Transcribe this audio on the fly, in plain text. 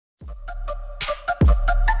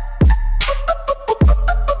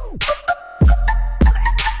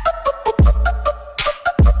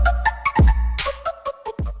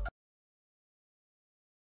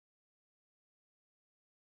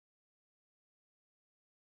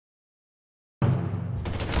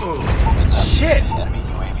Shit! Enemy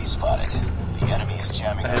UAV spotted. The enemy is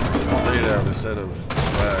jamming. I had to lay down instead of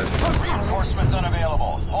slide. Reinforcements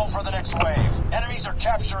unavailable. Hold for the next wave. Enemies are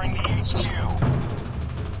capturing the HQ.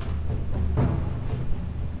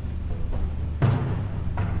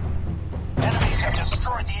 Enemies have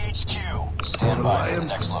destroyed the HQ. Stand by for the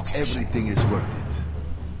next location. Everything is worth it.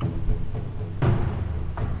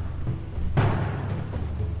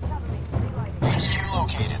 HQ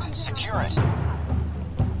located. Secure it.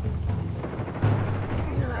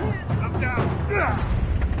 I'm down.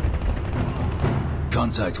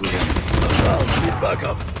 Contact with him. Get back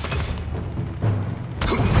up.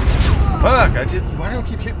 Fuck! Why do I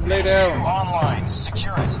keep hitting lay down? HQ online.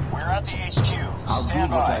 Secure it. We're at the HQ. I'll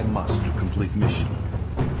Stand do what by. I must to complete mission.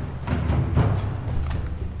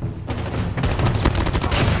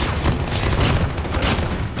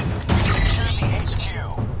 Secure the HQ.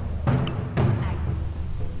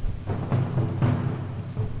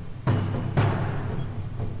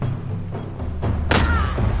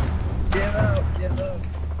 Get out, get out.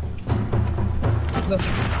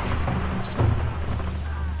 Nothing.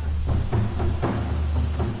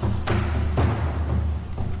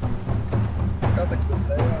 Got the clip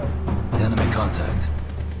there. Enemy contact.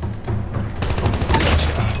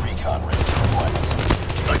 Recon ready for deployment.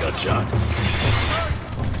 I got shot.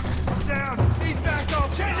 Down. Need backup.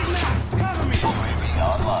 Changing map. Cover me. UAV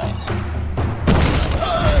online.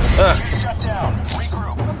 Shut down.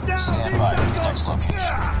 Regroup. Stand by for the next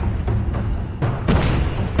location.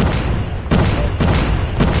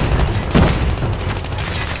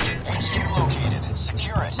 HQ located.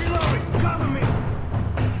 Secure it. Reloading. Cover me.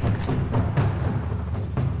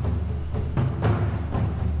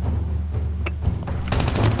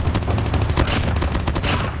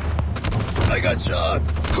 I got shot.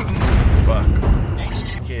 Fuck.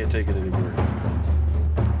 You can't take it anymore.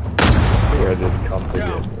 Where did it come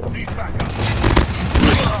again?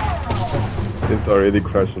 It's already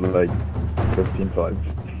crashed like 15 times.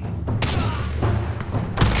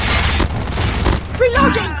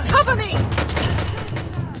 Reloading! Cover me!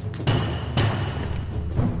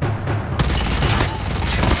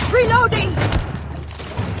 Reloading!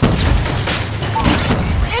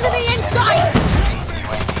 Enemy in sight!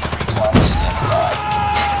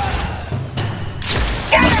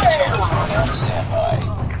 Stand by.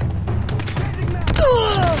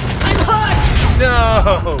 I'm hurt!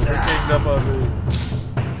 No! They ganged up on me.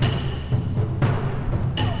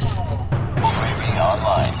 UAV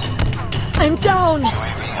online. I'm down!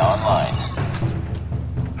 UAV online.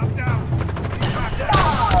 I'm down.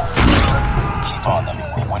 Keep on them.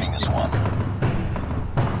 We're winning this one.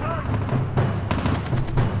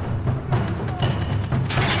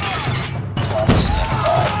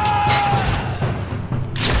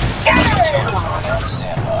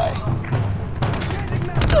 Stand by.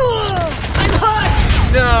 I'm hurt!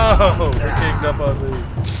 No! They ganged up on me.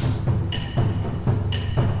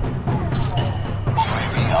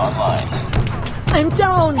 UAV online. I'm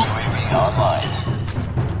down! UAV online.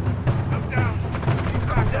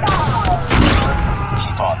 I'm down.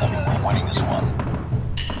 Keep on them. We're winning this one.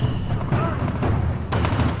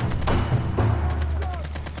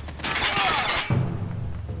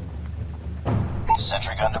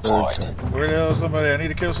 Sentry gun deployed. Where the hell is somebody? I need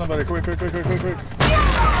to kill somebody. Quick, quick, quick, quick, quick, quick.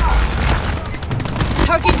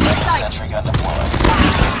 Target in sight! Sentry gun deployed.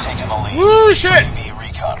 Taking the lead. Woo, shit! UAV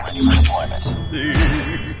recon ready for deployment.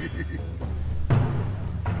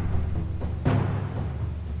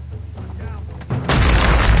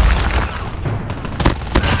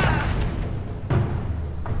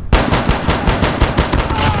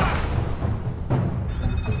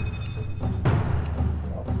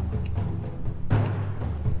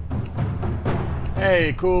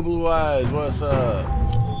 Hey, cool blue eyes, what's up?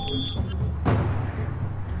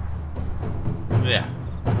 Yeah,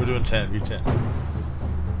 we're doing 10, V10.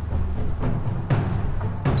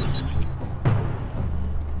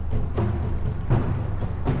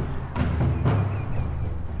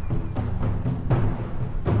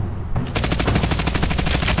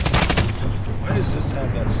 Why does this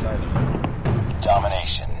have that silent?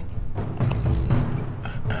 Domination.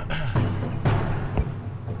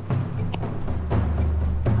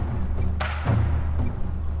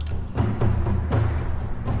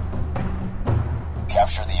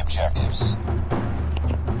 Capture the objectives.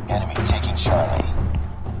 Enemy taking Charlie.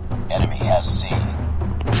 Enemy has C.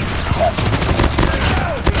 Capture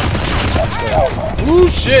Alpha. Ooh,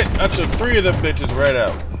 shit! I took 3 of them bitches right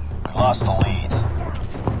out. We lost the lead.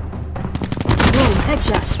 Boom,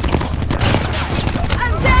 headshot.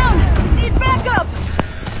 I'm down! Need backup!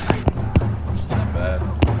 Not bad.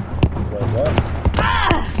 What?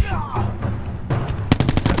 Ah!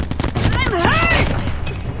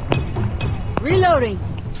 Reloading.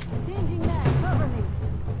 Changing mag. Cover me.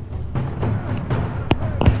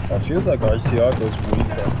 It feels like RCR goes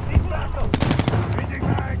weaker.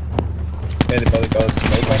 Anybody got a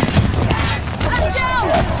smoke on? I'm down.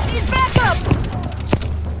 Need backup.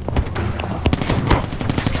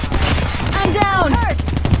 I'm down.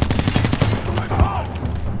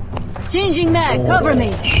 Changing mag. Cover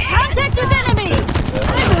me. Contact with enemy.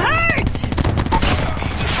 I'm hurt.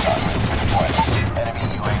 Enemy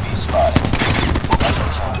UAV spotted.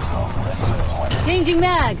 Changing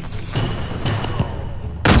mag.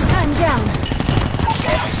 I'm down.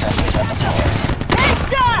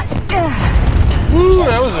 Headshot. Woo,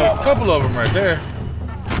 that was a couple of them right there.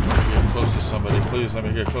 Get close to somebody. Please let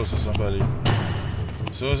me get close to somebody.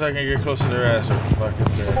 As soon as I can get close to their ass, they're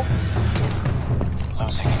fucking dead.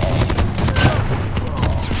 Losing A.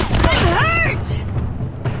 I'm hurt.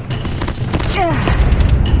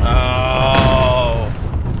 Oh.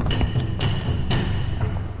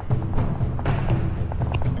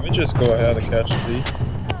 Can we just go ahead and catch C?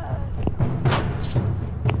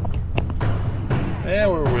 Yeah,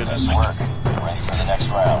 we're winning. Nice work. Ready for the next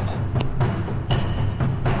round.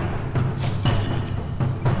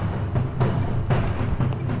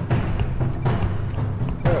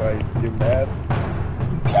 Oh, are you still mad?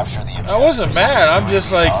 Capture the I wasn't mad. I'm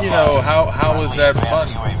just like, you know, how was that fun?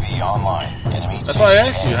 UAV online. Enemy That's why I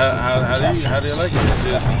asked you. How do you like it? It's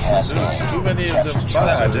just there's too many of them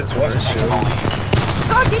spots. I just want to show you.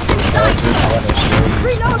 Target's in I sight. just want to show you.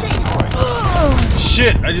 Reloading. Ugh.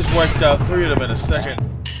 Shit! I just wiped out 3 of them in a second.